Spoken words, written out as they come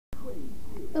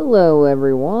Hello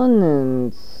everyone,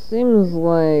 and seems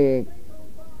like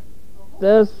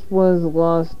this was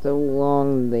lost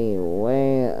along the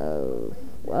way of,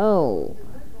 well,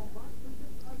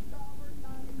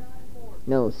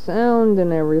 no sound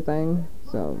and everything,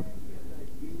 so,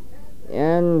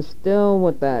 and still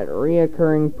with that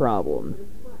reoccurring problem.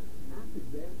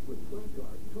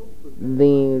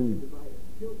 The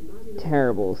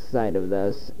terrible side of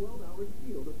this.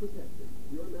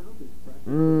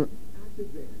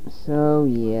 So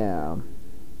yeah.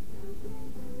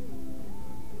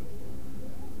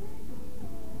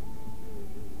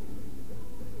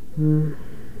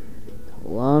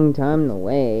 Long time to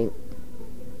wait.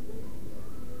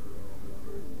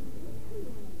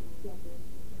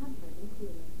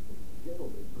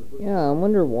 Yeah, I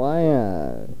wonder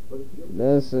why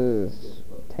this is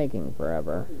taking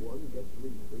forever.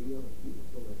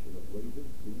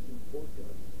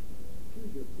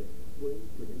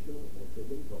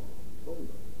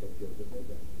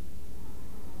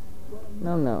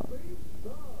 No.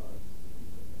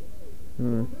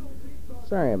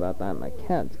 Sorry about that. My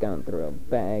cat's going through a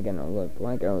bag and it looked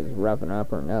like I was roughing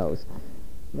up her nose.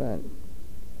 But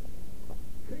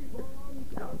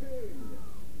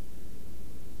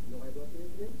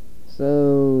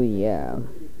so yeah.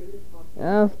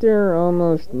 After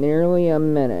almost nearly a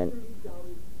minute,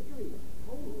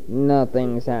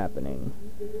 nothing's happening.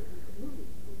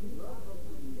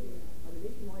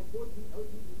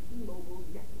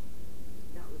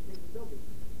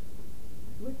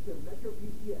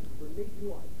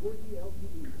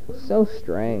 So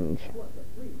strange. Now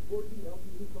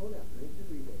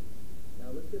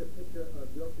let's get a picture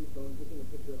of your free phone taking a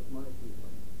picture of my free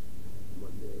phone.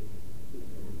 Monday, and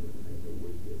the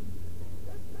wicked.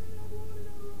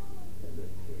 And the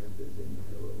camp is in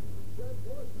peril. That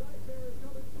worst nightmare is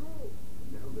coming through.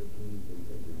 Now the team's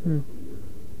intentions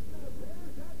are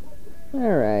clear.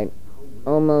 Alright.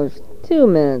 Almost 2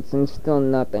 minutes and still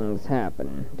nothing's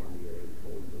happened.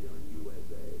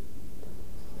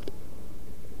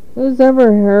 Who's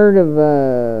ever heard of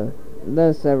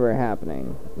this ever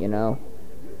happening, you know?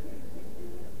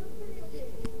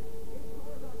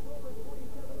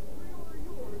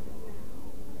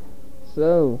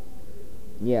 So,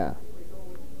 yeah.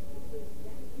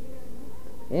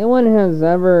 Anyone has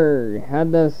ever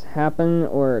had this happen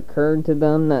or occurred to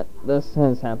them that this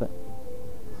has happened?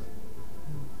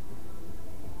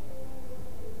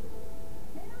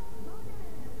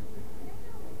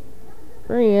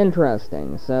 Very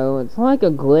interesting. So, it's like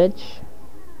a glitch.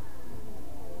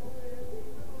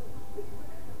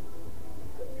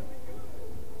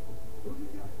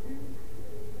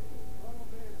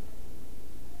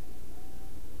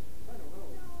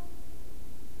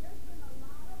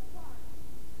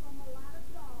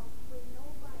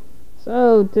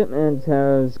 So, 2 minutes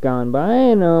has gone by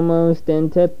and almost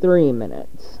into 3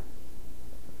 minutes.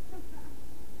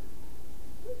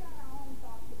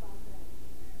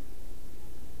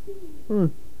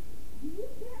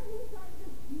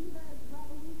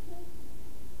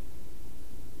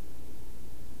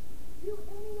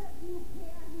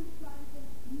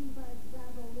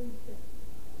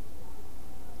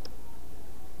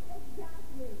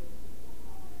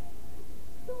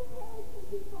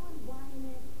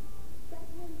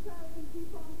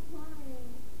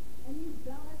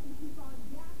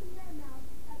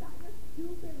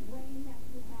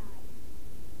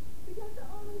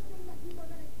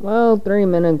 Well, 3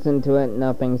 minutes into it,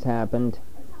 nothing's happened.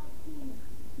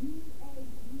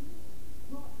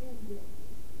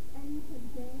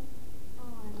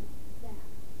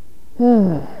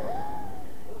 Can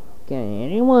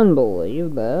anyone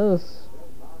believe this?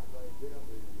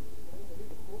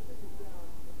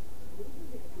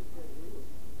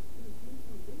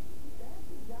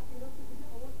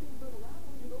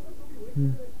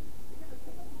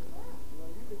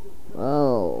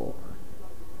 Oh.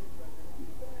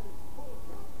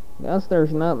 Guess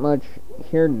there's not much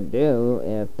here to do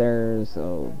if there's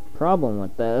a problem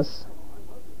with this.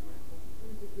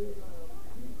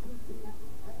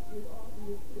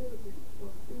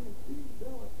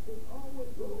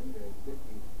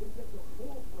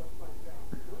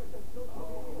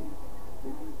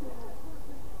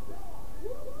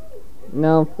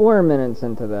 Now 4 minutes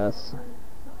into this.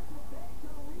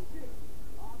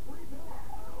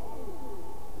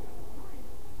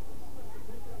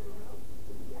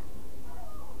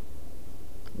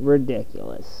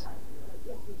 Ridiculous.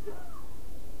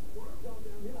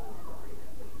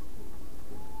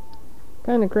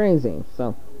 Kinda crazy,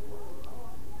 so.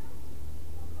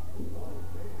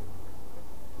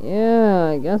 Yeah,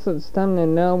 I guess it's time to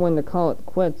know when to call it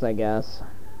quits, I guess.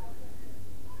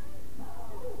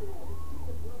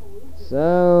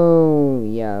 So,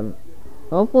 yeah.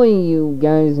 Hopefully you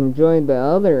guys enjoyed the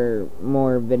other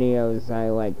more videos I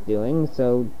like doing.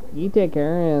 So, you take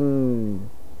care, and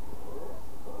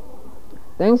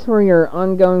thanks for your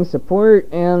ongoing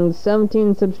support and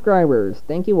 17 subscribers.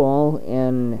 Thank you all,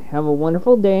 and have a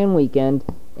wonderful day and weekend,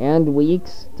 and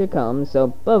weeks to come. So,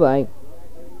 bye-bye.